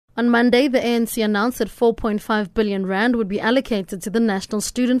On Monday, the ANC announced that 4.5 billion rand would be allocated to the National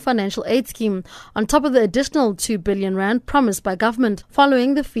Student Financial Aid Scheme, on top of the additional 2 billion rand promised by government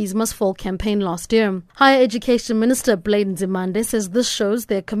following the Fees Must Fall campaign last year. Higher Education Minister Nzimande says this shows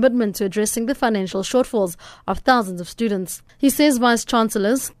their commitment to addressing the financial shortfalls of thousands of students. He says Vice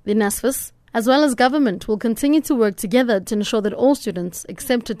Chancellors, the NSFAS, as well as government will continue to work together to ensure that all students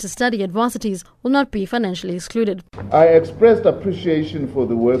accepted to study at varsities will not be financially excluded. I expressed appreciation for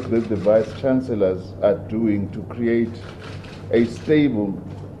the work that the Vice Chancellors are doing to create a stable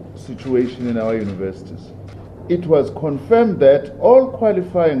situation in our universities. It was confirmed that all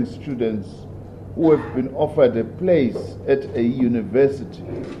qualifying students who have been offered a place at a university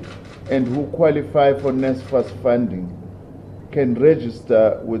and who qualify for NSFAS funding can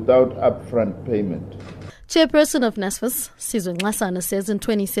register without upfront payment. Chairperson of NSFAS, Nzimande, says in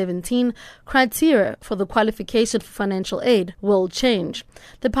 2017, criteria for the qualification for financial aid will change.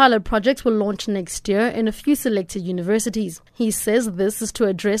 The pilot project will launch next year in a few selected universities. He says this is to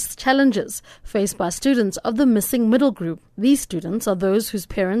address challenges faced by students of the missing middle group. These students are those whose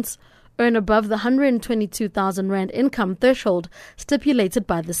parents earn above the 122,000 rand income threshold stipulated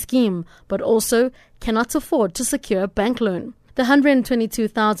by the scheme, but also cannot afford to secure a bank loan. The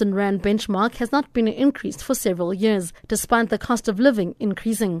 122,000 rand benchmark has not been increased for several years, despite the cost of living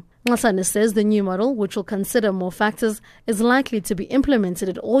increasing. Nzimande says the new model, which will consider more factors, is likely to be implemented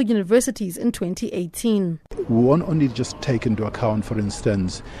at all universities in 2018. We won't only just take into account, for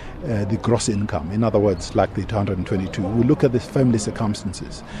instance, the gross income, in other words, like the 222. We look at the family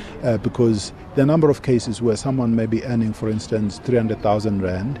circumstances because there are a number of cases where someone may be earning, for instance, 300,000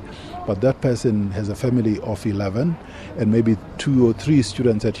 rand, but that person has a family of 11 and maybe 2 or 3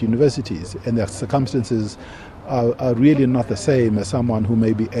 students at universities, and their circumstances are really not the same as someone who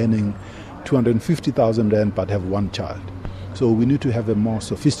may be earning 250,000 rand but have 1 child. So we need to have a more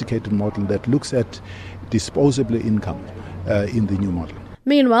sophisticated model that looks at disposable income in the new model.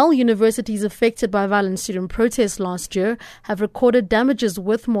 Meanwhile, universities affected by violent student protests last year have recorded damages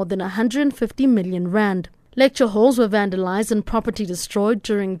worth more than 150 million rand. Lecture halls were vandalized and property destroyed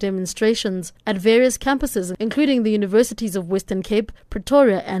during demonstrations at various campuses, including the universities of Western Cape,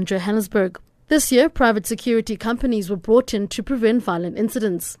 Pretoria and Johannesburg. This year, private security companies were brought in to prevent violent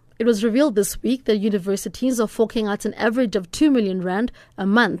incidents. It was revealed this week that universities are forking out an average of 2 million rand a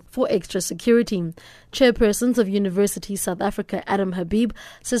month for extra security. Chairpersons of University South Africa, Adam Habib,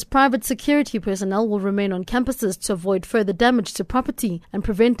 says private security personnel will remain on campuses to avoid further damage to property and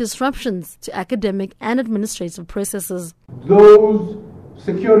prevent disruptions to academic and administrative processes. Those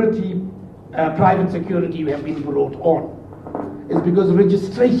private security have been brought on is because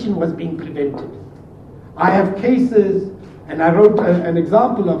registration was being prevented. I have cases, and I wrote an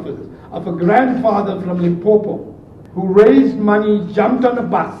example of it, of a grandfather from Limpopo who raised money, jumped on a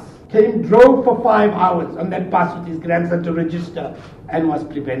bus, drove for 5 hours on that bus with his grandson to register and was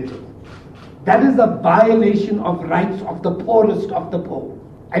prevented. That is a violation of rights of the poorest of the poor,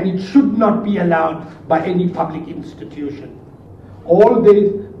 and it should not be allowed by any public institution. All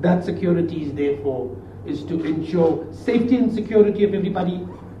that security is there for is to ensure safety and security of everybody,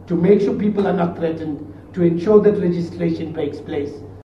 to make sure people are not threatened, to ensure that registration takes place,